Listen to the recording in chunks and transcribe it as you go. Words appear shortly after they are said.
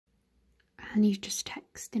And he's just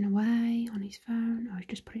texting away on his phone. Oh, he's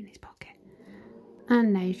just put it in his pocket.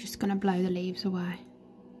 And now he's just going to blow the leaves away.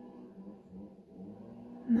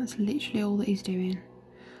 And that's literally all that he's doing.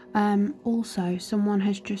 Also, someone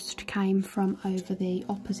has just came from over the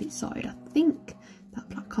opposite side. I think that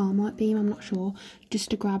black car might be him, I'm not sure. Just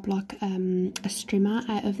to grab like a strimmer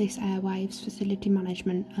out of this Airwaves facility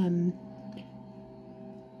management,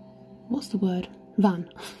 what's the word? Van.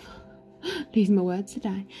 Losing my words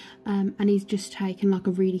today. And he's just taken like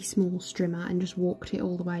a really small strimmer and just walked it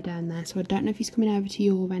all the way down there. So I don't know if he's coming over to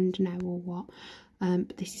your end now or what.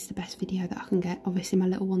 But this is the best video that I can get. Obviously my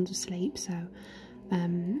little one's asleep, so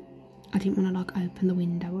I didn't want to like open the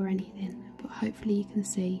window or anything. But hopefully you can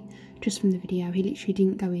see just from the video, he literally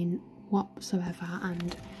didn't go in whatsoever.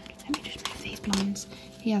 And let me just move these blinds.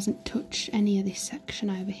 He hasn't touched any of this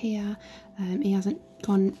section over here. He hasn't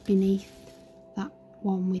gone beneath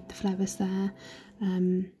one with the flowers there,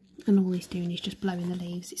 and all he's doing is just blowing the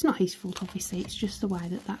leaves. It's not his fault, obviously, it's just the way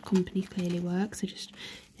that company clearly works. And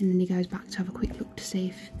then he goes back to have a quick look to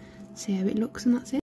see how it looks, and that's it.